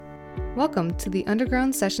Welcome to the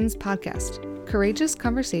Underground Sessions podcast, courageous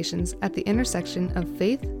conversations at the intersection of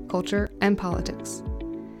faith, culture, and politics.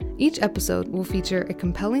 Each episode will feature a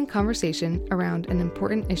compelling conversation around an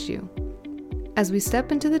important issue. As we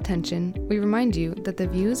step into the tension, we remind you that the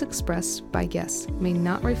views expressed by guests may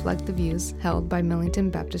not reflect the views held by Millington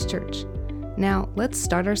Baptist Church. Now, let's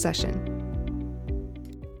start our session.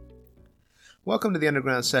 Welcome to the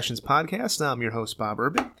Underground Sessions podcast. I'm your host, Bob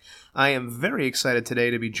Erbig. I am very excited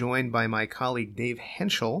today to be joined by my colleague, Dave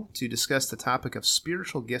Hentschel, to discuss the topic of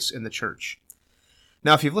spiritual gifts in the church.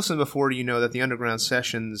 Now, if you've listened before, you know that the Underground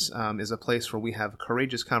Sessions is a place where we have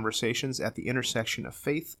courageous conversations at the intersection of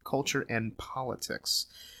faith, culture, and politics.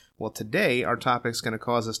 Well, today, our topic is going to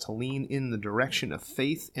cause us to lean in the direction of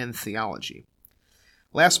faith and theology.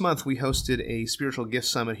 Last month, we hosted a spiritual gift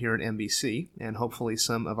summit here at MBC, and hopefully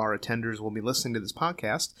some of our attenders will be listening to this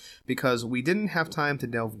podcast because we didn't have time to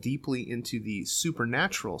delve deeply into the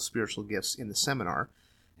supernatural spiritual gifts in the seminar,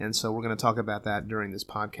 and so we're going to talk about that during this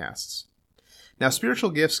podcast. Now, spiritual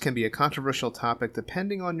gifts can be a controversial topic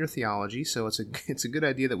depending on your theology, so it's a good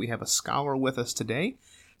idea that we have a scholar with us today.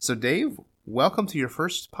 So, Dave, welcome to your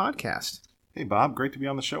first podcast. Hey, Bob. Great to be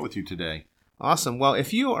on the show with you today. Awesome. Well,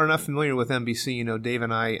 if you are not familiar with MBC, you know Dave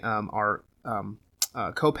and I are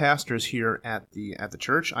co-pastors here at the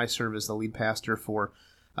church. I serve as the lead pastor for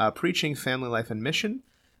preaching, family life, and mission.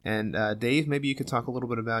 And Dave, maybe you could talk a little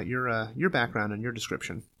bit about your background and your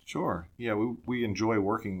description. Sure. Yeah, we enjoy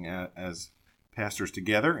working as pastors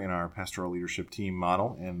together in our pastoral leadership team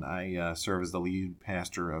model, and I serve as the lead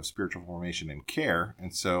pastor of spiritual formation and care.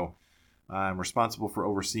 And so I'm responsible for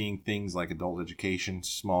overseeing things like adult education,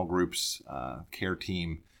 small groups, care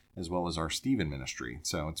team, as well as our Stephen ministry.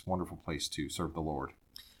 So it's a wonderful place to serve the Lord.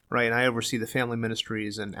 Right, and I oversee the family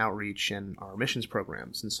ministries and outreach and our missions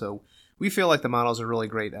programs. And so we feel like the models are really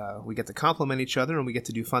great. We get to complement each other, and we get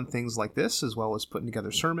to do fun things like this, as well as putting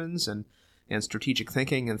together sermons and strategic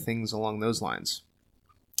thinking and things along those lines.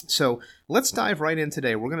 So let's dive right in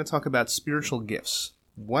today. We're going to talk about spiritual gifts.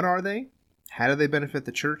 What are they? How do they benefit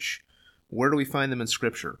the church? Where do we find them in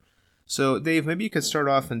Scripture? So, Dave, maybe you could start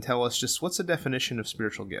off and tell us just what's the definition of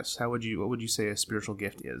spiritual gifts? What would you say a spiritual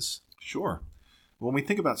gift is? Sure. When we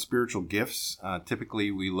think about spiritual gifts,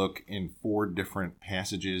 typically we look in 4 different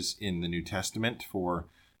passages in the New Testament for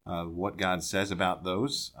what God says about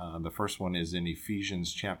those. The first one is in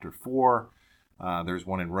Ephesians chapter 4. There's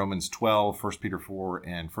one in Romans 12, 1 Peter 4,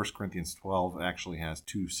 and 1 Corinthians 12 actually has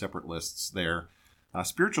 2 separate lists there.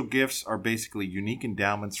 Spiritual gifts are basically unique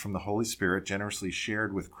endowments from the Holy Spirit generously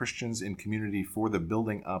shared with Christians in community for the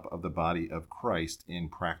building up of the body of Christ in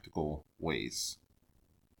practical ways.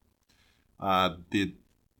 The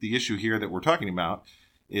issue here that we're talking about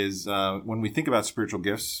is when we think about spiritual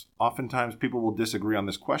gifts, oftentimes people will disagree on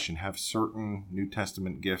this question. Have certain New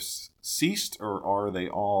Testament gifts ceased, or are they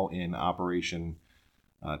all in operation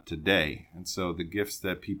today? And so the gifts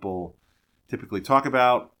that people typically talk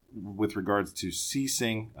about with regards to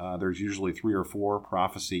ceasing, there's usually 3 or 4: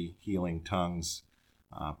 prophecy, healing, tongues,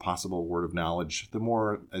 possible word of knowledge. The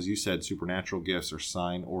more, as you said, supernatural gifts or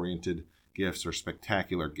sign-oriented gifts or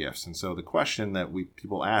spectacular gifts. And so the question that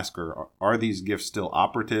people ask are these gifts still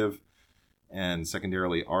operative? And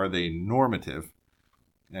secondarily, are they normative?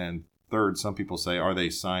 And third, some people say, are they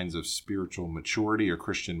signs of spiritual maturity or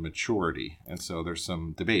Christian maturity? And so there's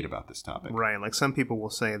some debate about this topic. Right. Like some people will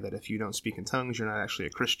say that if you don't speak in tongues, you're not actually a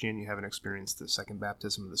Christian. You haven't experienced the second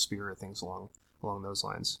baptism of the Spirit, things along those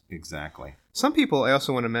lines. Exactly. Some people, I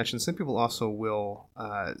also want to mention, some people also will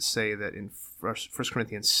say that in 1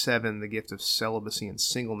 Corinthians 7, the gift of celibacy and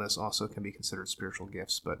singleness also can be considered spiritual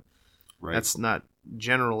gifts. But right. That's not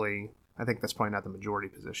generally, I think that's probably not the majority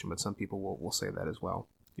position, but some people will say that as well.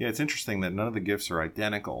 Yeah, it's interesting that none of the gifts are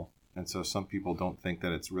identical, and so some people don't think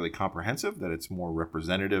that it's really comprehensive, that it's more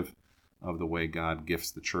representative of the way God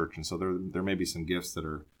gifts the church. And so there may be some gifts that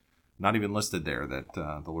are not even listed there that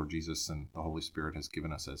the Lord Jesus and the Holy Spirit has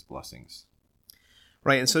given us as blessings.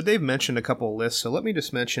 Right, and so Dave mentioned a couple of lists, so let me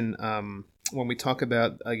just mention when we talk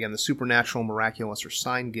about, again, the supernatural, miraculous, or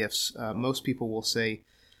sign gifts, most people will say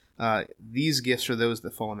these gifts are those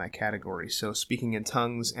that fall in that category. So speaking in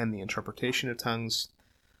tongues and the interpretation of tongues,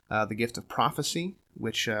 the gift of prophecy,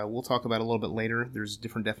 which we'll talk about a little bit later. There's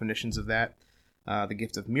different definitions of that. The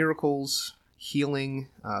gift of miracles, healing,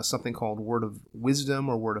 something called word of wisdom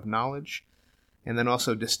or word of knowledge, and then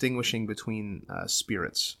also distinguishing between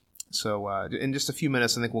spirits. So in just a few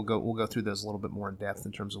minutes, I think we'll go through those a little bit more in depth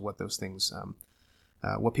in terms of what those things,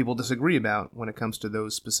 what people disagree about when it comes to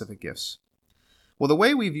those specific gifts. Well, the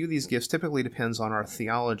way we view these gifts typically depends on our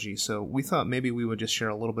theology, so we thought maybe we would just share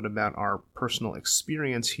a little bit about our personal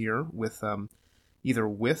experience here with either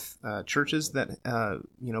with churches that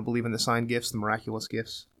believe in the sign gifts, the miraculous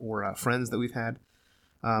gifts, or friends that we've had.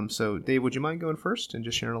 So, Dave, would you mind going first and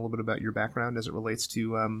just sharing a little bit about your background as it relates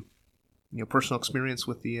to personal experience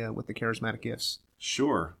with the charismatic gifts?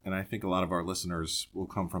 Sure, and I think a lot of our listeners will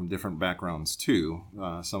come from different backgrounds too.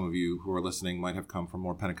 Some of you who are listening might have come from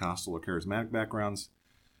more Pentecostal or charismatic backgrounds.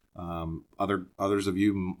 Others of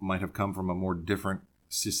you might have come from a more different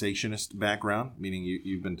cessationist background, meaning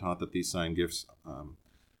you've been taught that these sign gifts,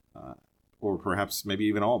 or perhaps maybe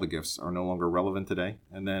even all the gifts, are no longer relevant today.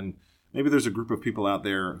 And then maybe there's a group of people out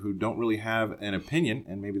there who don't really have an opinion,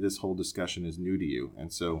 and maybe this whole discussion is new to you.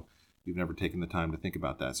 And so you've never taken the time to think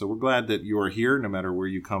about that. So we're glad that you are here, no matter where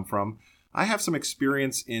you come from. I have some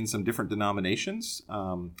experience in some different denominations.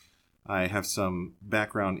 I have some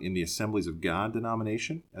background in the Assemblies of God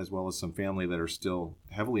denomination, as well as some family that are still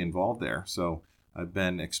heavily involved there. So I've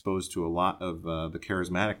been exposed to a lot of the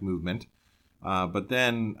charismatic movement. But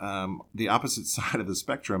then the opposite side of the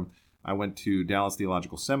spectrum, I went to Dallas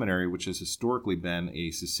Theological Seminary, which has historically been a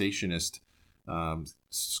cessationist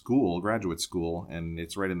graduate school, and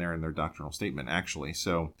it's right in there in their doctrinal statement, actually.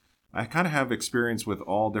 So I kind of have experience with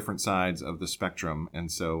all different sides of the spectrum,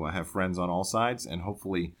 and so I have friends on all sides, and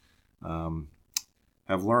hopefully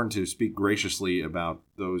have learned to speak graciously about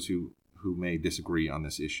those who may disagree on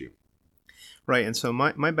this issue. Right, and so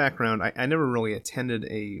my background, I never really attended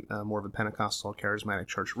a more of a Pentecostal charismatic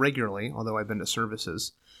church regularly, although I've been to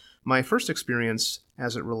services. My first experience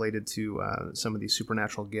as it related to some of these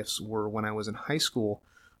supernatural gifts were when I was in high school.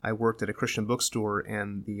 I worked at a Christian bookstore,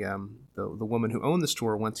 and the woman who owned the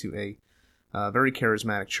store went to a very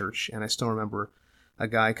charismatic church, and I still remember a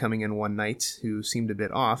guy coming in one night who seemed a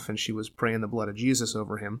bit off, and she was praying the blood of Jesus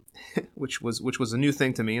over him, which was a new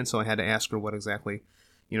thing to me, and so I had to ask her what exactly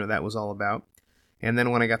that was all about. And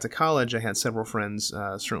then when I got to college, I had several friends,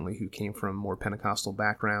 certainly who came from more Pentecostal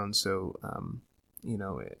backgrounds, so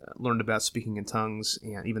learned about speaking in tongues,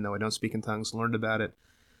 and even though I don't speak in tongues, learned about it,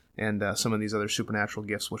 and some of these other supernatural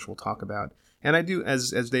gifts, which we'll talk about. And I do,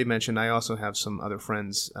 as Dave mentioned, I also have some other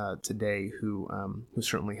friends today who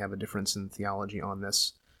certainly have a difference in theology on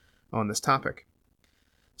this topic.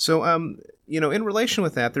 So, in relation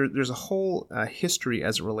with that, there's a whole history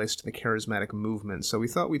as it relates to the charismatic movement. So we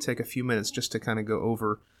thought we'd take a few minutes just to kind of go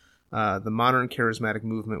over the modern charismatic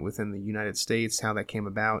movement within the United States, how that came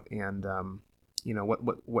about, and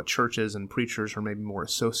what churches and preachers are maybe more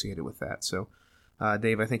associated with that. So,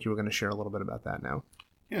 Dave, I think you were going to share a little bit about that now.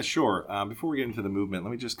 Yeah, sure. Before we get into the movement, let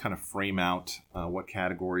me just kind of frame out what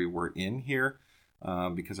category we're in here,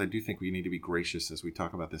 because I do think we need to be gracious as we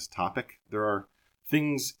talk about this topic. There are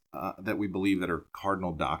things that we believe that are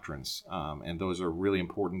cardinal doctrines, and those are really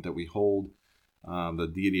important that we hold. The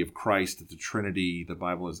deity of Christ, the Trinity, the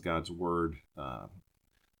Bible is God's Word,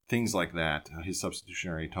 things like that, His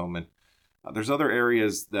substitutionary atonement. There's other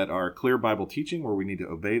areas that are clear Bible teaching where we need to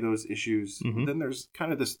obey those issues. Mm-hmm. Then there's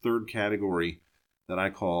kind of this third category that I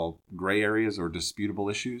call gray areas or disputable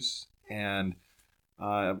issues. And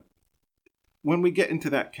when we get into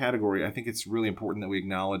that category, I think it's really important that we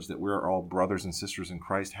acknowledge that we're all brothers and sisters in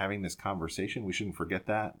Christ having this conversation. We shouldn't forget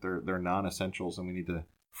that. They're non-essentials, and we need to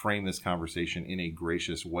frame this conversation in a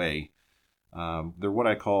gracious way. They're what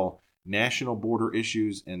I call national border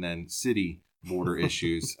issues and then city border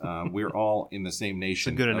issues. We're all in the same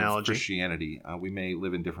nation of Christianity. We may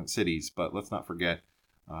live in different cities, but let's not forget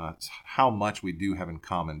how much we do have in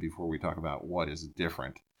common before we talk about what is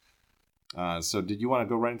different. So did you want to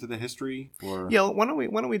go right into the history? Or? Yeah, why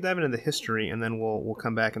don't we dive into the history, and then we'll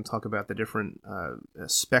come back and talk about the different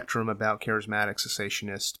spectrum about charismatic,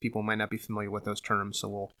 cessationist. People might not be familiar with those terms,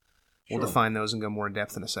 so we'll define those and go more in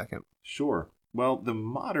depth in a second. Sure. Well, the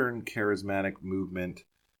modern charismatic movement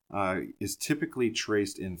is typically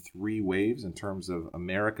traced in three waves in terms of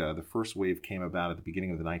America. The first wave came about at the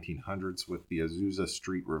beginning of the 1900s with the Azusa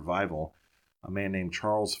Street Revival. A man named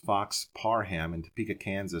Charles Fox Parham in Topeka,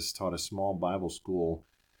 Kansas, taught a small Bible school,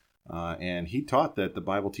 and he taught that the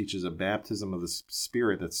Bible teaches a baptism of the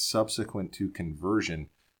Spirit that's subsequent to conversion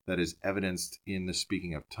that is evidenced in the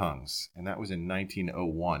speaking of tongues, and that was in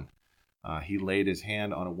 1901. He laid his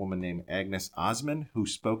hand on a woman named Agnes Osman, who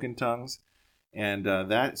spoke in tongues, and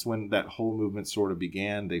that's when that whole movement sort of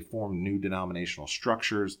began. They formed new denominational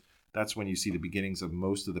structures. That's when you see the beginnings of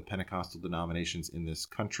most of the Pentecostal denominations in this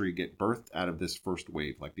country get birthed out of this first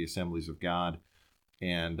wave, like the Assemblies of God.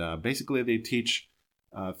 And basically they teach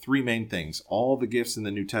three main things. All the gifts in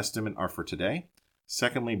the New Testament are for today.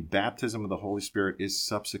 Secondly, baptism of the Holy Spirit is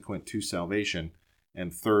subsequent to salvation.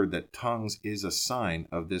 And third, that tongues is a sign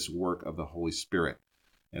of this work of the Holy Spirit.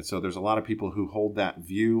 And so there's a lot of people who hold that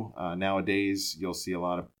view. Nowadays, you'll see a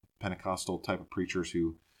lot of Pentecostal type of preachers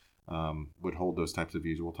who would hold those types of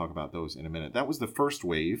views. We'll talk about those in a minute. That was the first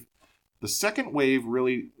wave. The second wave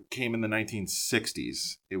really came in the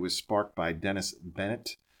 1960s. It was sparked by Dennis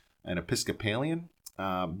Bennett, an Episcopalian.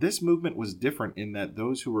 This movement was different in that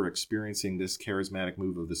those who were experiencing this charismatic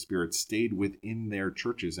move of the Spirit stayed within their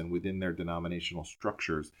churches and within their denominational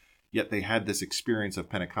structures, yet they had this experience of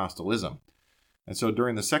Pentecostalism. And so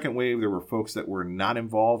during the second wave, there were folks that were not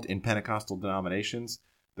involved in Pentecostal denominations.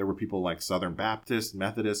 There were people like Southern Baptists,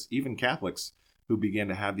 Methodists, even Catholics, who began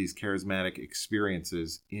to have these charismatic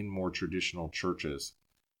experiences in more traditional churches.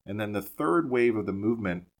 And then the third wave of the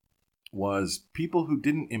movement was people who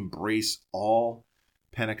didn't embrace all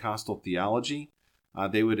Pentecostal theology.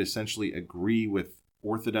 They would essentially agree with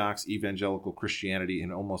Orthodox evangelical Christianity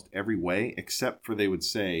in almost every way, except for they would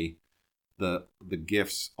say the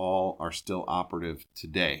gifts all are still operative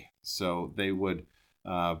today. So they would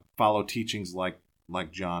follow teachings like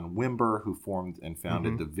John Wimber, who formed and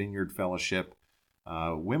founded the Vineyard Fellowship.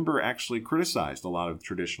 Wimber actually criticized a lot of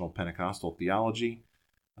traditional Pentecostal theology.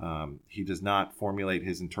 He does not formulate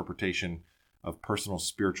his interpretation of personal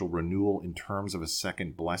spiritual renewal in terms of a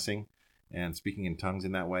second blessing and speaking in tongues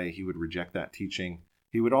in that way. He would reject that teaching.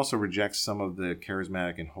 He would also reject some of the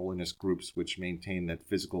charismatic and holiness groups which maintain that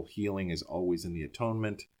physical healing is always in the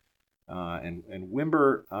atonement. And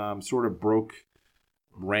Wimber sort of broke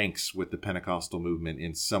ranks with the Pentecostal movement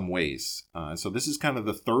in some ways. So this is kind of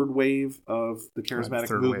the third wave of the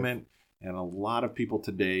charismatic movement. And a lot of people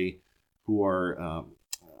today who are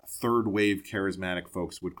third wave charismatic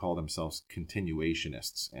folks would call themselves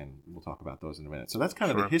continuationists. And we'll talk about those in a minute. So that's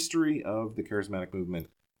kind of the history of the charismatic movement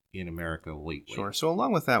in America lately. Sure. So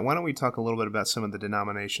along with that, why don't we talk a little bit about some of the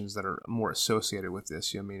denominations that are more associated with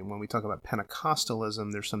this? I mean, when we talk about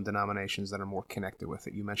Pentecostalism, there's some denominations that are more connected with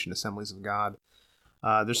it. You mentioned Assemblies of God.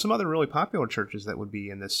 There's some other really popular churches that would be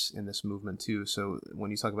in this movement too. So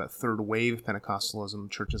when you talk about third wave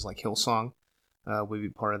Pentecostalism, churches like Hillsong would be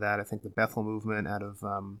part of that. I think the Bethel movement out of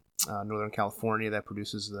Northern California that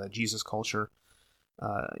produces the Jesus culture,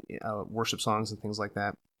 worship songs and things like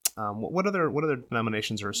that. What other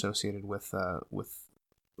denominations are associated with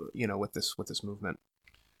this movement?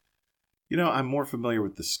 I'm more familiar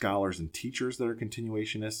with the scholars and teachers that are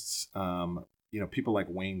continuationists. People like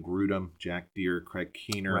Wayne Grudem, Jack Deere, Craig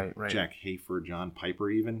Keener, right. Jack Hafer, John Piper,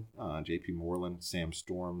 even J.P. Moreland, Sam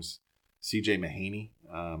Storms, C.J. Mahaney.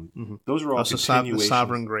 Those are all continuations.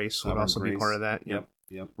 Sovereign Grace would also be part of that. Yep.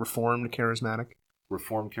 Reformed Charismatics.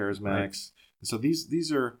 Right. And so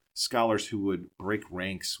these are scholars who would break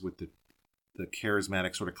ranks with the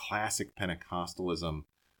charismatic sort of classic Pentecostalism.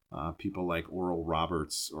 People like Oral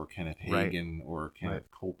Roberts or Kenneth Hagin or Kenneth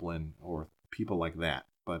Copeland or people like that.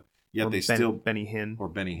 But yet Benny Hinn.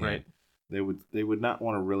 Right. They would not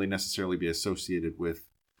want to really necessarily be associated with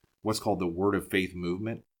what's called the Word of Faith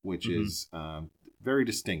movement, which is very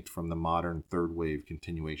distinct from the modern third wave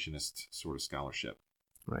continuationist sort of scholarship.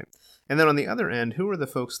 Right. And then on the other end, who are the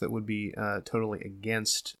folks that would be totally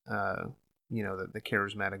against the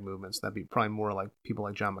charismatic movements? That'd be probably more like people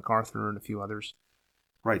like John MacArthur and a few others.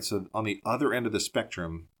 Right. So on the other end of the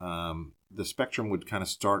spectrum would kind of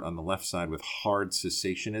start on the left side with hard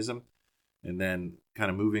cessationism. And then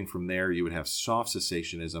kind of moving from there, you would have soft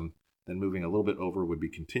cessationism. Then moving a little bit over would be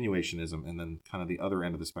continuationism. And then kind of the other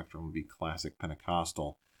end of the spectrum would be classic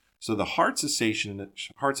Pentecostal. So the hard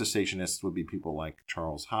cessationists would be people like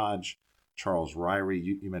Charles Hodge, Charles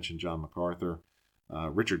Ryrie. You mentioned John MacArthur.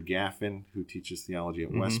 Richard Gaffin, who teaches theology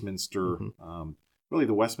at Westminster. Really,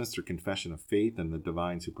 the Westminster Confession of Faith and the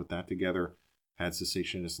divines who put that together had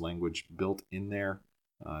cessationist language built in there.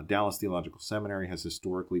 Dallas Theological Seminary has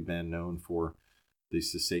historically been known for the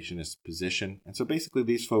cessationist position. And so basically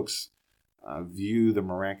these folks view the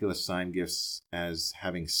miraculous sign gifts as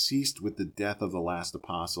having ceased with the death of the last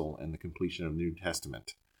apostle and the completion of the New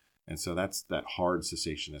Testament. And so that's that hard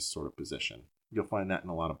cessationist sort of position. You'll find that in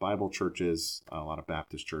a lot of Bible churches, a lot of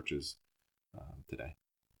Baptist churches today.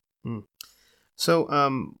 So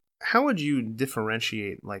how would you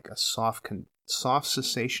differentiate like a soft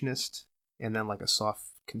cessationist and then like a soft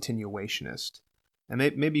continuationist? And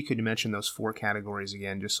maybe you could mention those four categories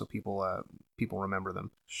again, just so people remember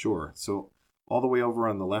them. Sure. So all the way over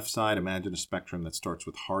on the left side, imagine a spectrum that starts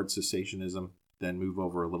with hard cessationism, then move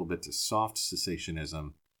over a little bit to soft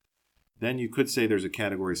cessationism. Then you could say there's a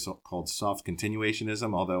category called soft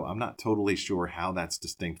continuationism, although I'm not totally sure how that's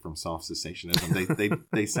distinct from soft cessationism.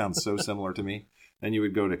 They sound so similar to me. Then you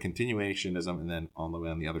would go to continuationism, and then all the way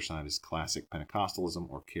on the other side is classic Pentecostalism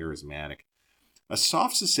or charismatic. A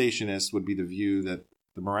soft cessationist would be the view that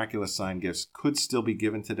the miraculous sign gifts could still be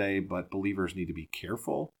given today, but believers need to be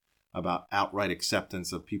careful about outright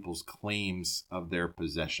acceptance of people's claims of their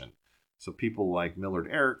possession. So people like Millard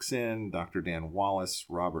Erickson, Dr. Dan Wallace,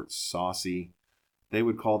 Robert Saucy, they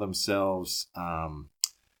would call themselves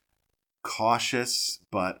cautious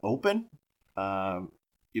but open.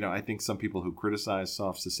 I think some people who criticize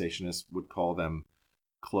soft cessationists would call them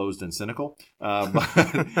closed and cynical.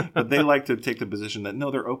 But they like to take the position that,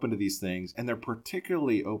 no, they're open to these things, and they're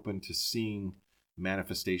particularly open to seeing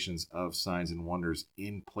manifestations of signs and wonders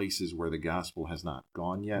in places where the gospel has not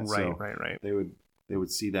gone yet. Right. They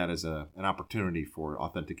would see that as an opportunity for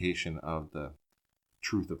authentication of the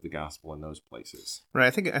truth of the gospel in those places. Right.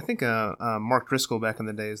 I think Mark Driscoll back in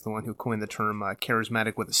the day is the one who coined the term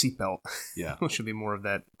charismatic with a seatbelt. Yeah. Which would be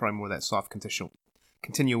probably more of that soft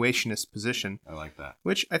continuationist position. I like that.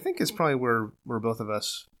 Which I think is probably where both of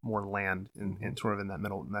us more land in sort of in that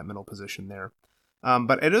middle position there.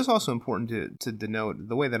 But it is also important to denote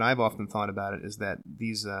the way that I've often thought about it is that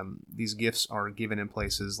these gifts are given in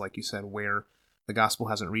places, like you said, where the gospel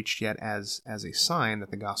hasn't reached yet, as a sign that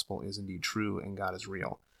the gospel is indeed true and God is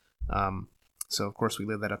real. So of course we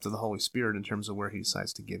leave that up to the Holy Spirit in terms of where He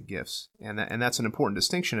decides to give gifts, and that's an important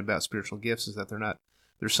distinction about spiritual gifts, is that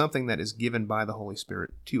there's something that is given by the Holy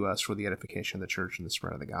Spirit to us for the edification of the church and the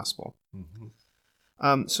spread of the gospel.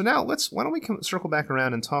 Mm-hmm. So now why don't we circle back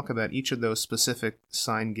around and talk about each of those specific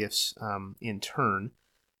sign gifts in turn,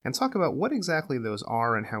 and talk about what exactly those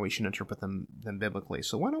are and how we should interpret them biblically.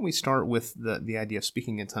 So why don't we start with the idea of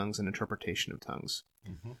speaking in tongues and interpretation of tongues.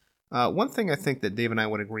 Mm-hmm. One thing I think that Dave and I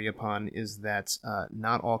would agree upon is that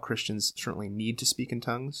not all Christians certainly need to speak in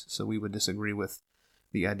tongues, so we would disagree with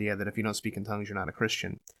the idea that if you don't speak in tongues, you're not a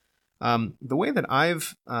Christian. The way that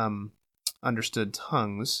I've understood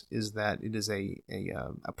tongues is that it is a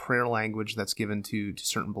prayer language that's given to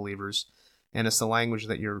certain believers, and it's the language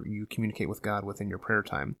that you communicate with God within your prayer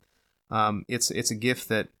time. It's a gift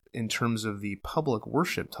that, in terms of the public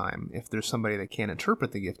worship time, if there's somebody that can't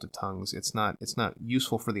interpret the gift of tongues, it's not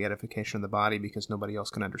useful for the edification of the body, because nobody else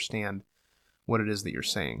can understand what it is that you're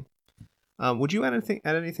saying. Would you add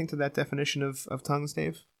anything to that definition of tongues,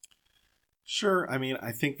 Dave? Sure. I mean,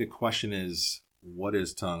 I think the question is, what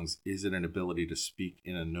is tongues? Is it an ability to speak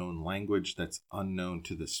in a known language that's unknown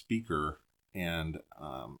to the speaker? And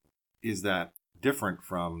is that different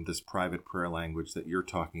from this private prayer language that you're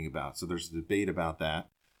talking about? So there's a debate about that.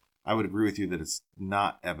 I would agree with you that it's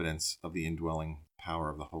not evidence of the indwelling power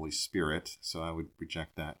of the Holy Spirit, so I would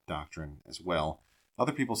reject that doctrine as well.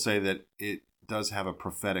 Other people say that it does have a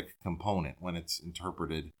prophetic component when it's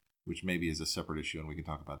interpreted, which maybe is a separate issue, and we can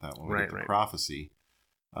talk about that when we get to prophecy.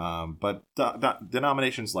 But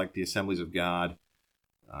denominations like the Assemblies of God,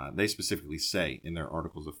 they specifically say in their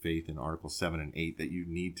Articles of Faith in Articles 7 and 8 that you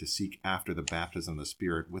need to seek after the baptism of the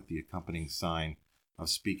Spirit with the accompanying sign of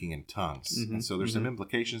speaking in tongues. Mm-hmm. And so there's some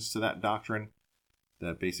implications to that doctrine,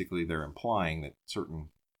 that basically they're implying that certain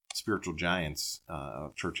spiritual giants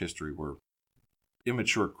of church history were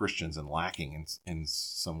immature Christians and lacking in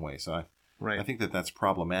some way. So I think that's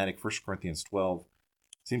problematic. 1 Corinthians 12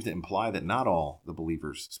 seems to imply that not all the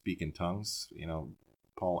believers speak in tongues.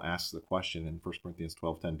 Paul asks the question in 1 Corinthians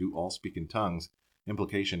 12:10, do all speak in tongues?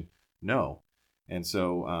 Implication, no. And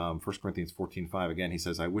so 1 Corinthians 14:5, again, he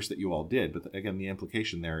says, I wish that you all did. But again, the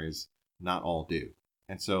implication there is not all do.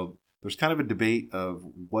 And so there's kind of a debate of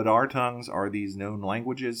what are tongues? Are these known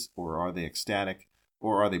languages, or are they ecstatic,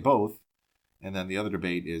 or are they both? And then the other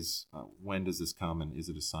debate is when does this come, and is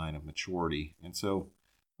it a sign of maturity? And so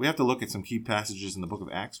we have to look at some key passages in the book of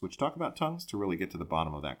Acts which talk about tongues to really get to the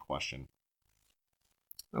bottom of that question.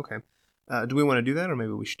 Okay. Do we want to do that, or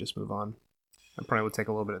maybe we should just move on? It probably would take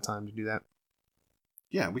a little bit of time to do that.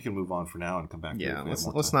 Yeah, we can move on for now and come back. Yeah,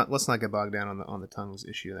 let's not get bogged down on the tongues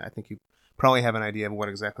issue. I think you probably have an idea of what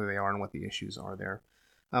exactly they are and what the issues are there.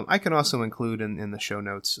 I can also include in the show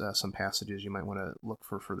notes some passages you might want to look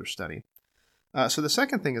for further study. So the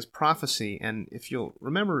second thing is prophecy, and if you'll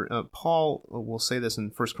remember, Paul will say this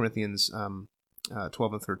in 1 Corinthians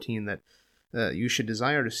 12 and 13, that you should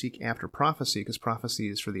desire to seek after prophecy, because prophecy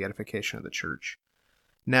is for the edification of the church.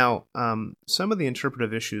 Now, some of the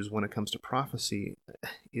interpretive issues when it comes to prophecy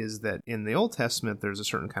is that in the Old Testament, there's a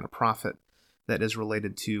certain kind of prophet that is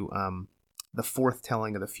related to the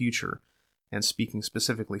forthtelling of the future and speaking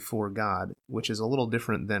specifically for God, which is a little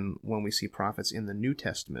different than when we see prophets in the New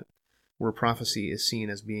Testament, where prophecy is seen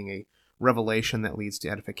as being a revelation that leads to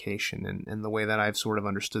edification. And the way that I've sort of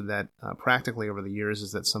understood that practically over the years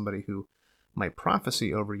is that somebody who might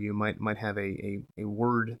prophecy over you might have a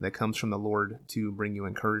word that comes from the Lord to bring you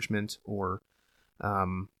encouragement, or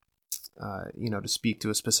to speak to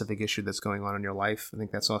a specific issue that's going on in your life. I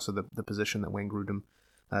think that's also the position that Wayne Grudem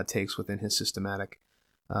takes within his systematic.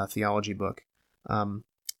 theology book.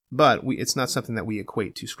 But it's not something that we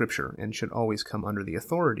equate to Scripture and should always come under the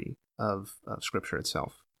authority of Scripture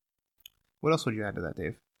itself. What else would you add to that,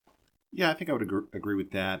 Dave? Yeah, I think I would agree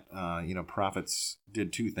with that. Prophets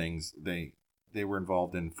did two things. They were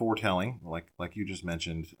involved in foretelling, like you just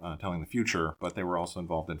mentioned, telling the future, but they were also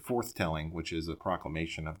involved in forthtelling, which is a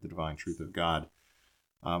proclamation of the divine truth of God.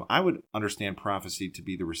 I would understand prophecy to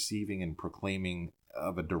be the receiving and proclaiming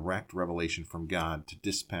of a direct revelation from God to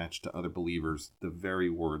dispatch to other believers the very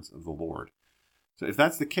words of the Lord. So if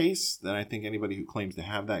that's the case, then I think anybody who claims to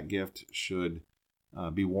have that gift should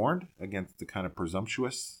be warned against the kind of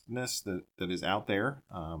presumptuousness that is out there.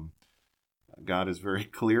 God is very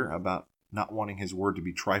clear about not wanting his word to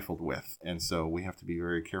be trifled with, and so we have to be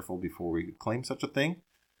very careful before we claim such a thing.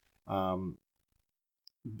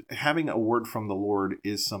 Having a word from the Lord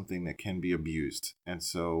is something that can be abused, and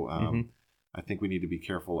so I think we need to be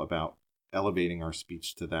careful about elevating our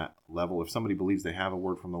speech to that level. If somebody believes they have a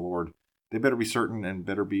word from the Lord, they better be certain and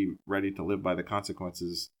better be ready to live by the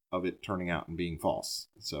consequences of it turning out and being false.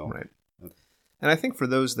 So, right. And I think for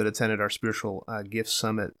those that attended our Spiritual Gifts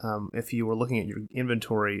Summit, if you were looking at your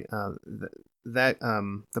inventory,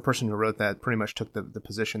 the person who wrote that pretty much took the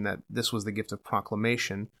position that this was the gift of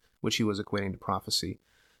proclamation, which he was equating to prophecy,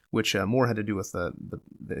 which more had to do with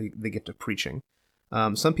the gift of preaching.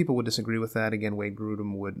 Some people would disagree with that. Again, Wade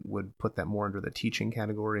Grudem would put that more under the teaching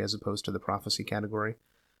category as opposed to the prophecy category.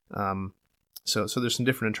 So there's some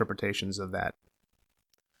different interpretations of that.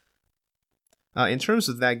 In terms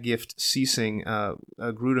of that gift ceasing,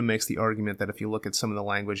 Grudem makes the argument that if you look at some of the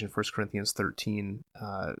language in 1 Corinthians 13,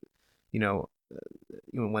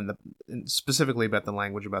 specifically about the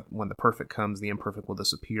language about when the perfect comes, the imperfect will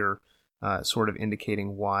disappear, sort of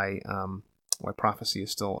indicating why prophecy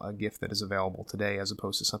is still a gift that is available today as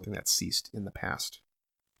opposed to something that ceased in the past.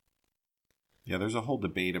 Yeah, there's a whole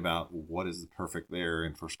debate about what is the perfect there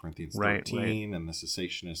in 1 Corinthians 13, right. And the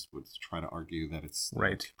cessationists would try to argue that it's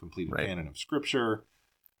the completed canon of Scripture.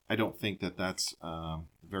 I don't think that that's a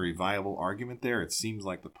very viable argument there. It seems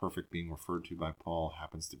like the perfect being referred to by Paul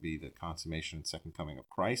happens to be the consummation and second coming of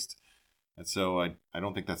Christ. And so I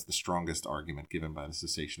don't think that's the strongest argument given by the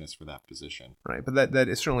cessationists for that position. Right, but that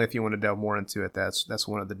is certainly, if you want to delve more into it, that's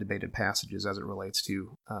one of the debated passages as it relates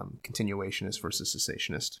to continuationist versus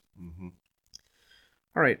cessationist. Mm-hmm.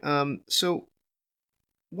 All right, so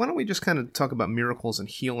why don't we just kind of talk about miracles and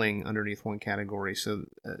healing underneath one category? So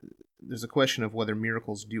there's a question of whether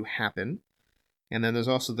miracles do happen, and then there's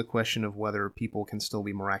also the question of whether people can still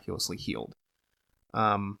be miraculously healed.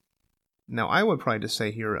 Now, I would probably just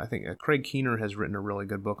say here, I think Craig Keener has written a really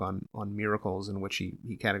good book on miracles in which he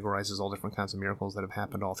categorizes all different kinds of miracles that have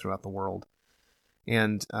happened all throughout the world.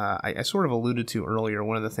 And I sort of alluded to earlier,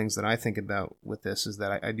 one of the things that I think about with this is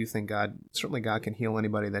that I do think God can heal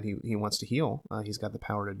anybody that he wants to heal. He's got the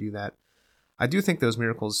power to do that. I do think those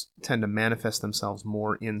miracles tend to manifest themselves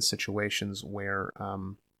more in situations where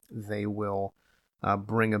they will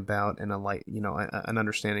bring about an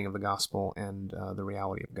understanding of the gospel and the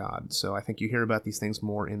reality of God. So I think you hear about these things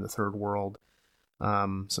more in the third world.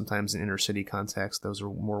 Sometimes in inner city context, those are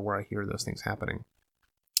more where I hear those things happening.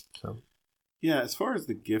 So. Yeah, as far as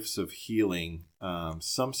the gifts of healing,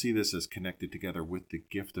 some see this as connected together with the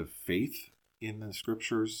gift of faith in the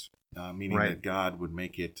Scriptures, meaning that God would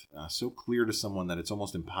make it so clear to someone that it's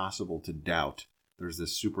almost impossible to doubt. There's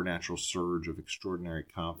this supernatural surge of extraordinary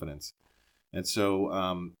confidence. And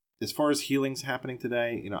so as far as healings happening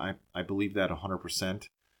today, I believe that 100%.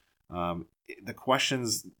 The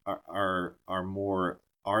questions are more,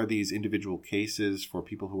 are these individual cases for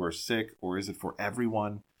people who are sick, or is it for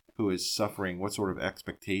everyone who is suffering? What sort of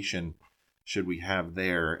expectation should we have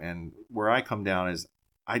there? And where I come down is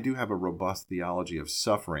I do have a robust theology of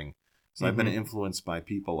suffering. So I've been influenced by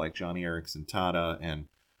people like Johnny Erickson Tada and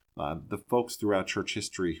the folks throughout church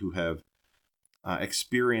history who have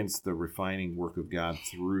experienced the refining work of God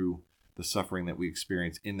through the suffering that we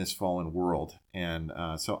experience in this fallen world. And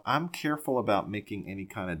so I'm careful about making any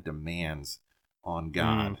kind of demands on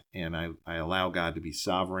God. And I allow God to be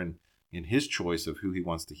sovereign in his choice of who he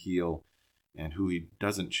wants to heal and who he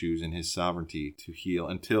doesn't choose in his sovereignty to heal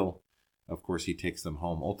until, of course, he takes them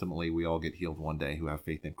home. Ultimately, we all get healed one day who have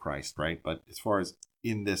faith in Christ, right? But as far as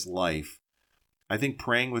in this life, I think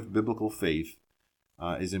praying with biblical faith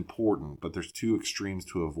is important, but there's two extremes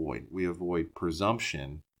to avoid. We avoid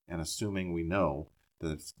presumption and assuming we know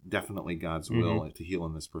that it's definitely God's will to heal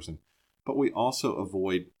in this person. But we also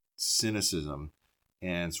avoid cynicism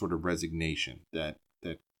and sort of resignation that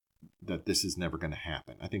this is never going to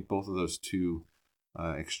happen. I think both of those two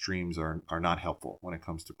extremes are not helpful when it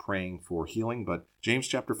comes to praying for healing. But James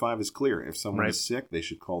chapter 5 is clear. If someone is sick, they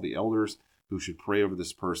should call the elders who should pray over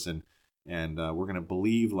this person. And we're going to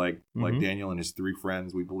believe like Daniel and his 3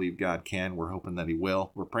 friends. We believe God can. We're hoping that he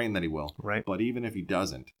will. We're praying that he will. Right. But even if he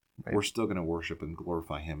doesn't, we're still going to worship and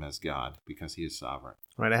glorify him as God because he is sovereign.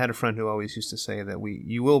 Right. I had a friend who always used to say that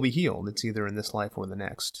you will be healed. It's either in this life or the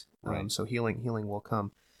next. Right. So healing will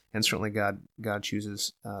come. And certainly God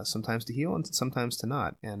chooses sometimes to heal and sometimes to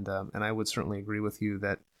not. And I would certainly agree with you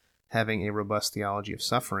that having a robust theology of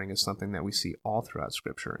suffering is something that we see all throughout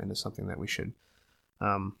Scripture and is something that we should,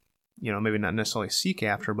 maybe not necessarily seek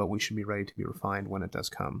after, but we should be ready to be refined when it does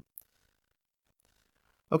come.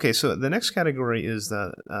 Okay, so the next category is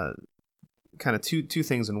the kind of two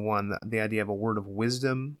things in one, the idea of a word of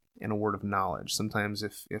wisdom and a word of knowledge. Sometimes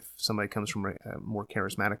if somebody comes from a more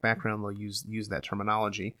charismatic background, they'll use that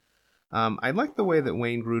terminology. I like the way that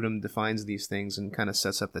Wayne Grudem defines these things and kind of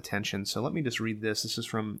sets up the tension. So let me just read this. This is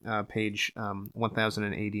from page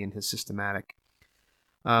 1080 in his systematic.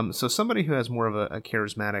 So somebody who has more of a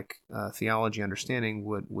charismatic theology understanding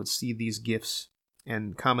would see these gifts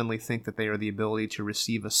and commonly think that they are the ability to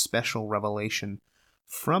receive a special revelation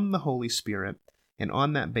from the Holy Spirit, and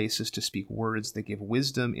on that basis to speak words that give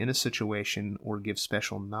wisdom in a situation or give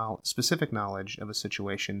specific knowledge of a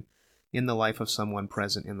situation in the life of someone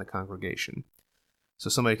present in the congregation.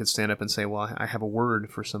 So somebody could stand up and say, well, I have a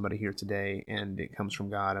word for somebody here today, and it comes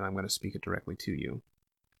from God, and I'm going to speak it directly to you.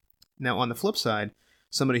 Now, on the flip side,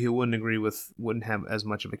 somebody who wouldn't have as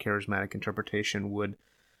much of a charismatic interpretation would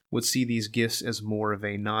see these gifts as more of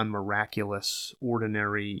a non-miraculous,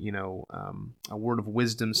 ordinary, a word of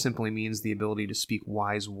wisdom simply means the ability to speak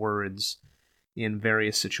wise words in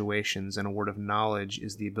various situations, and a word of knowledge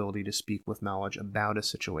is the ability to speak with knowledge about a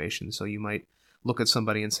situation. So you might look at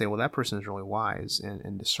somebody and say, well, that person is really wise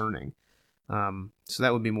and discerning. So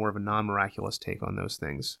that would be more of a non-miraculous take on those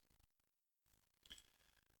things.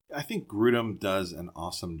 I think Grudem does an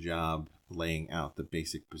awesome job laying out the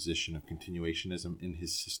basic position of continuationism in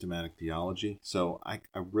his systematic theology. So I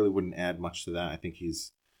really wouldn't add much to that. I think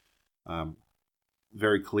he's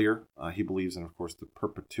very clear. He believes in, of course, the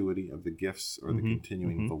perpetuity of the gifts or the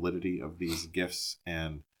continuing validity of these gifts.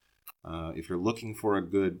 And if you're looking for a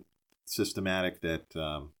good systematic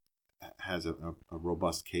that has a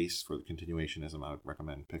robust case for the continuationism, I would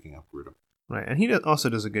recommend picking up Grudem. Right, and he also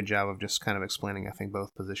does a good job of just kind of explaining, I think,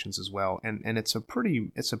 both positions as well. And it's a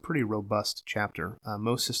pretty robust chapter.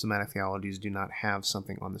 Most systematic theologies do not have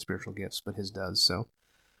something on the spiritual gifts, but his does. So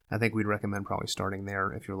I think we'd recommend probably starting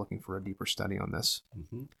there if you're looking for a deeper study on this.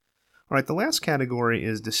 Mm-hmm. All right, the last category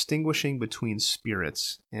is distinguishing between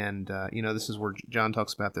spirits. And, this is where John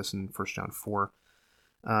talks about this in 1 John 4,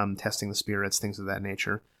 testing the spirits, things of that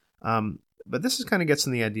nature. But this is kind of gets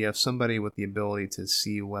in the idea of somebody with the ability to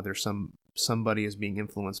see whether somebody is being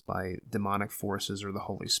influenced by demonic forces or the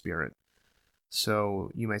Holy Spirit. So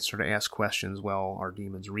you might sort of ask questions, well, are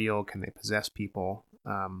demons real? Can they possess people?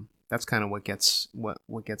 That's kind of what gets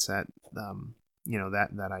at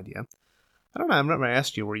that idea. I don't know. I've never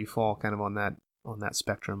asked you where you fall kind of on that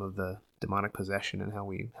spectrum of the demonic possession and how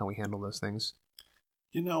we handle those things.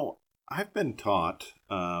 I've been taught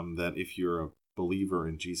that if you're a believer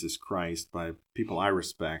in Jesus Christ by people I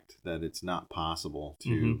respect, that it's not possible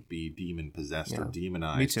to be demon possessed or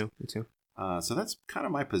demonized. Me too. So that's kind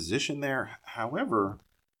of my position there. However,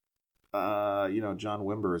 John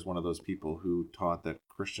Wimber is one of those people who taught that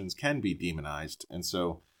Christians can be demonized, and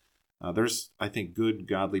so there's, I think, good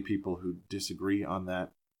godly people who disagree on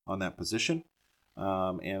that position,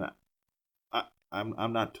 and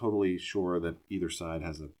I'm not totally sure that either side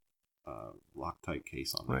has a Loctite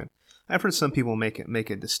case on that. Right. I've heard some people make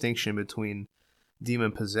a distinction between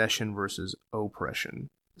demon possession versus oppression.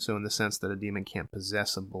 So in the sense that a demon can't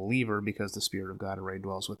possess a believer because the Spirit of God already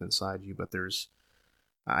dwells within inside you, but there's,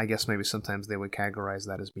 I guess maybe sometimes they would categorize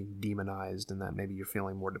that as being demonized, and that maybe you're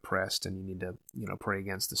feeling more depressed and you need to, pray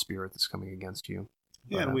against the spirit that's coming against you.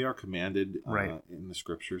 Yeah, and we are commanded in the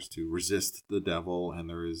scriptures to resist the devil, and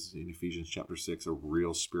there is in Ephesians chapter 6 a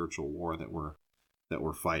real spiritual war that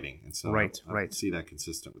we're fighting, and so I see that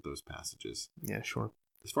consistent with those passages. Yeah, sure.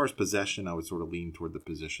 As far as possession, I would sort of lean toward the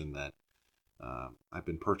position that I've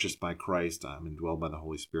been purchased by Christ, I'm indwelled by the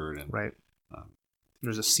Holy Spirit, and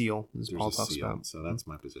there's a seal, as Paul talks about. So that's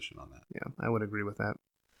my position on that. Yeah, I would agree with that.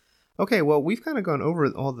 Okay, well, we've kind of gone over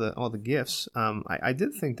all the gifts. I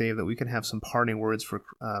did think, Dave, that we could have some parting words for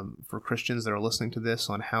Christians that are listening to this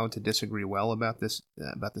on how to disagree well about this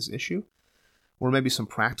issue, or maybe some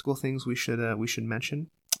practical things we should mention.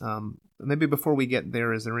 Maybe before we get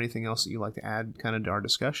there, is there anything else that you'd like to add, kind of to our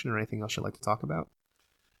discussion, or anything else you'd like to talk about?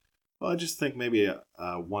 Well, I just think maybe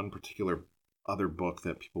one particular other book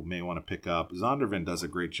that people may want to pick up. Zondervan does a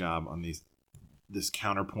great job on this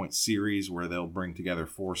counterpoint series where they'll bring together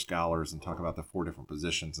 4 scholars and talk about the 4 different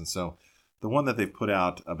positions. And so the one that they've put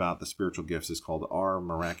out about the spiritual gifts is called Our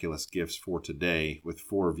Miraculous Gifts for Today, with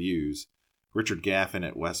 4 views. Richard Gaffin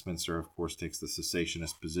at Westminster, of course, takes the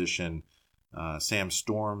cessationist position. Sam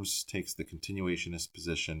Storms takes the continuationist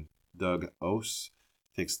position. Doug Oss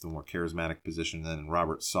takes the more charismatic position. And then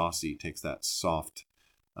Robert Saucy takes that soft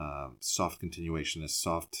continuationist,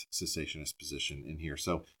 soft cessationist position in here.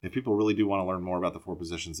 So if people really do want to learn more about the 4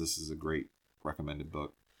 positions, this is a great recommended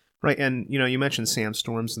book. Right, and you mentioned Sam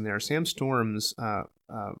Storms in there. Sam Storms,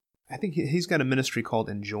 I think he's got a ministry called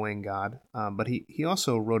Enjoying God, but he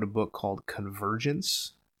also wrote a book called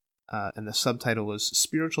Convergence, and the subtitle is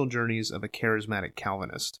Spiritual Journeys of a Charismatic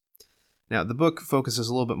Calvinist. Now, the book focuses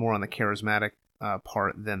a little bit more on the charismatic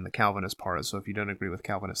part than the Calvinist part, so if you don't agree with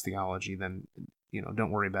Calvinist theology, then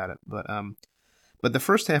don't worry about it. But the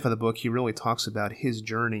first half of the book, he really talks about his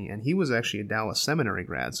journey, and he was actually a Dallas Seminary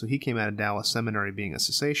grad, so he came out of Dallas Seminary being a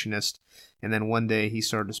cessationist, and then one day he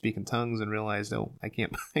started to speak in tongues and realized, I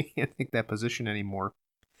can't take that position anymore.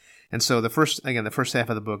 And so the first half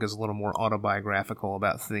of the book is a little more autobiographical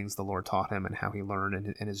about things the Lord taught him and how he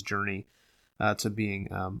learned in his journey to being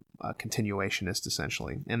a continuationist,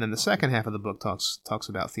 essentially. And then the second half of the book talks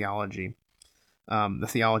about theology. The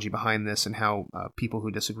theology behind this and how people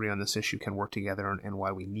who disagree on this issue can work together and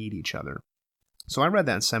why we need each other. So I read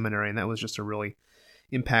that in seminary, and that was just a really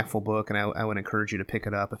impactful book, and I would encourage you to pick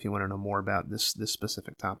it up if you want to know more about this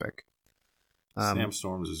specific topic. Sam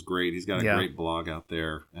Storms is great. He's got a great blog out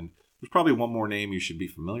there. And there's probably one more name you should be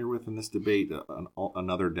familiar with in this debate,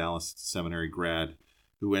 another Dallas Seminary grad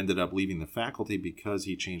who ended up leaving the faculty because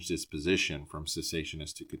he changed his position from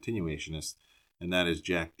cessationist to continuationist. And that is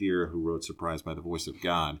Jack Deere, who wrote Surprised by the Voice of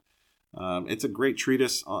God. It's a great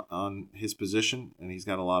treatise on his position, and he's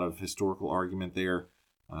got a lot of historical argument there.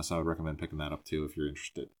 So I would recommend picking that up, too, if you're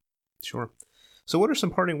interested. Sure. So what are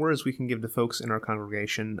some parting words we can give to folks in our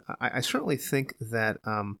congregation? I certainly think that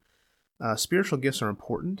spiritual gifts are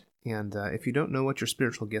important, and if you don't know what your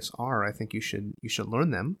spiritual gifts are, I think you should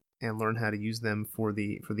learn them and learn how to use them for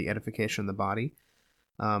the edification of the body.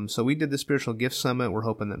 So we did the Spiritual Gift Summit. We're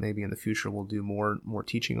hoping that maybe in the future we'll do more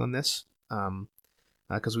teaching on this,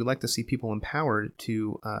 because we like to see people empowered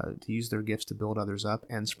to use their gifts to build others up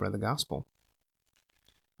and spread the gospel.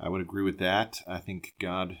 I would agree with that. I think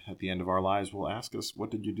God, at the end of our lives, will ask us, what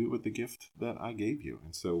did you do with the gift that I gave you?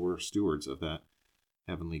 And so we're stewards of that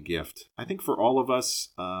heavenly gift. I think for all of us,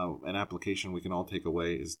 an application we can all take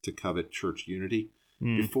away is to covet church unity.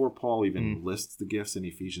 Before Paul even lists the gifts in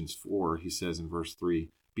Ephesians 4, he says in verse 3,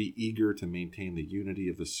 be eager to maintain the unity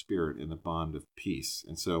of the Spirit in the bond of peace.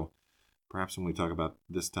 And so perhaps when we talk about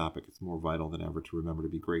this topic, it's more vital than ever to remember to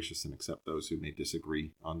be gracious and accept those who may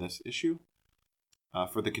disagree on this issue.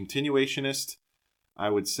 For the continuationist, I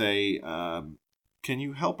would say, can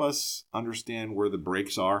you help us understand where the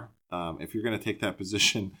breaks are? If you're going to take that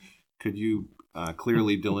position, could you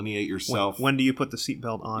clearly delineate yourself? When do you put the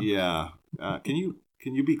seatbelt on? Yeah.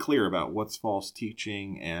 Can you be clear about what's false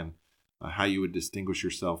teaching and how you would distinguish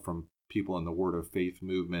yourself from people in the Word of Faith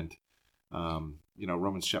movement?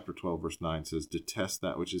 Romans chapter 12, verse 9 says, detest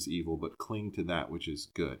that which is evil, but cling to that which is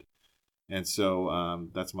good. And so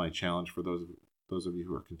that's my challenge for those of you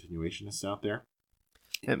who are continuationists out there.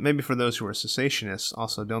 And maybe for those who are cessationists,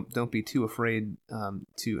 also don't be too afraid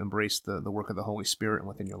to embrace the work of the Holy Spirit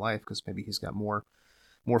within your life, because maybe He's got more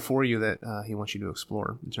for you that He wants you to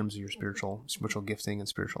explore in terms of your spiritual gifting and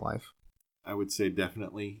spiritual life. I would say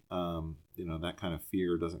definitely, that kind of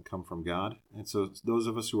fear doesn't come from God. And so those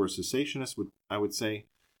of us who are cessationists, I would say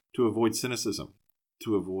to avoid cynicism,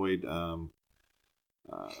 to avoid,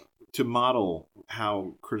 to model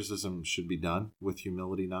how criticism should be done with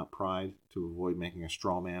humility, not pride, to avoid making a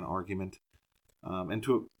straw man argument, and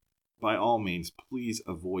to, by all means, please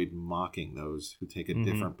avoid mocking those who take a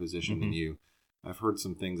different position than you. I've heard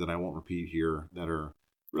some things that I won't repeat here that are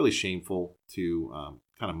really shameful, to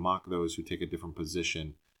kind of mock those who take a different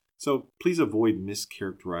position. So please avoid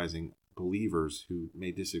mischaracterizing believers who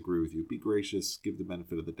may disagree with you. Be gracious, give the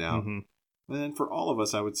benefit of the doubt. And then for all of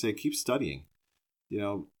us, I would say keep studying.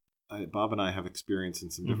 Bob and I have experience in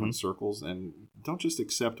some different circles, and don't just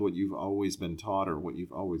accept what you've always been taught or what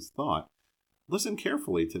you've always thought. Listen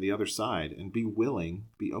carefully to the other side and be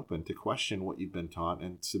open to question what you've been taught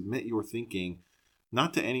and submit your thinking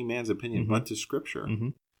not to any man's opinion, but to Scripture.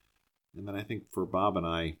 And then I think for Bob and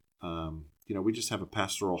I, we just have a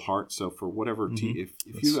pastoral heart. So for whatever,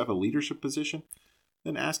 if you have a leadership position,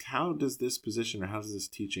 then ask, how does this position or how does this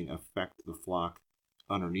teaching affect the flock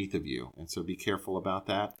underneath of you. And so be careful about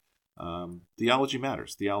that. Theology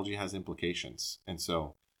matters. Theology has implications. And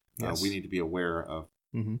so we need to be aware of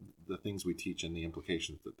the things we teach and the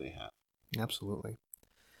implications that they have. Absolutely.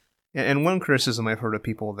 And one criticism I've heard of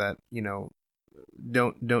people that,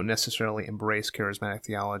 don't necessarily embrace charismatic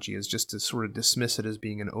theology is just to sort of dismiss it as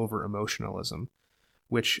being an over-emotionalism,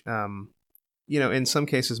 which, in some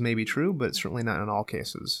cases may be true, but certainly not in all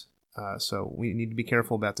cases. So we need to be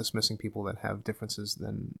careful about dismissing people that have differences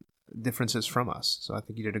differences from us. So I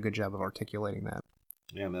think you did a good job of articulating that.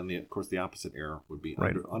 Yeah, and then the opposite error would be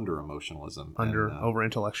under emotionalism, over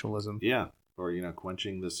intellectualism. Yeah, or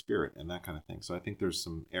quenching the spirit and that kind of thing. So I think there's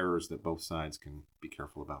some errors that both sides can be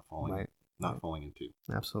careful about falling into.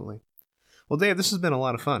 Absolutely. Well, Dave, this has been a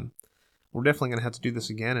lot of fun. We're definitely going to have to do this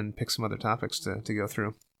again and pick some other topics to go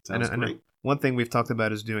through. Sounds great. One thing we've talked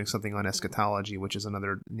about is doing something on eschatology, which is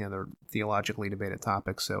another theologically debated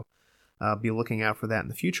topic. So be looking out for that in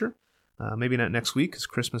the future. Maybe not next week because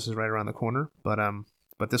Christmas is right around the corner,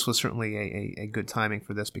 but this was certainly a good timing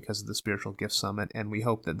for this because of the Spiritual Gifts Summit, and we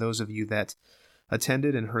hope that those of you that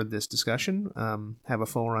attended and heard this discussion have a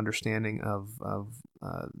fuller understanding of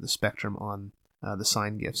the spectrum on the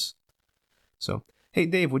sign gifts. So, hey,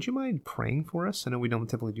 Dave, would you mind praying for us? I know we don't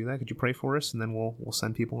typically do that. Could you pray for us, and then we'll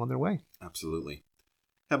send people on their way? Absolutely.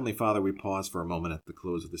 Heavenly Father, we pause for a moment at the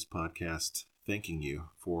close of this podcast, thanking you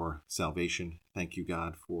for salvation. Thank you,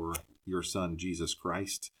 God, for your Son, Jesus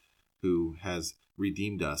Christ, who has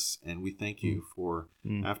redeemed us. And we thank you for,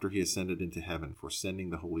 after he ascended into heaven, for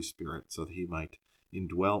sending the Holy Spirit so that he might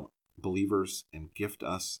indwell believers and gift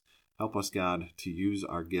us. Help us, God, to use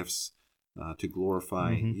our gifts to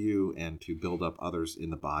glorify you and to build up others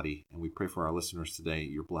in the body. And we pray for our listeners today,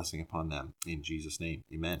 your blessing upon them. In Jesus' name,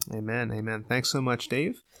 amen. Amen, amen. Thanks so much,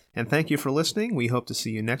 Dave. And thank you for listening. We hope to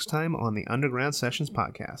see you next time on the Underground Sessions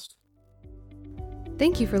podcast.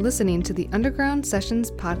 Thank you for listening to the Underground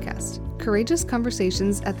Sessions podcast, courageous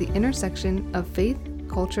conversations at the intersection of faith,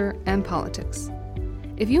 culture, and politics.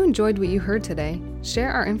 If you enjoyed what you heard today,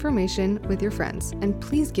 share our information with your friends, and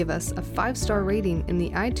please give us a 5-star rating in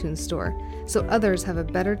the iTunes store so others have a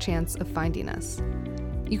better chance of finding us.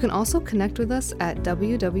 You can also connect with us at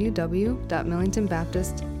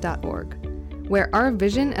www.millingtonbaptist.org, where our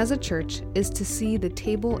vision as a church is to see the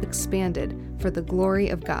table expanded for the glory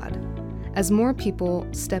of God, as more people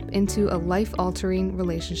step into a life-altering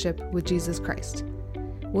relationship with Jesus Christ.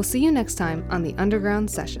 We'll see you next time on the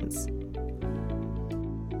Underground Sessions.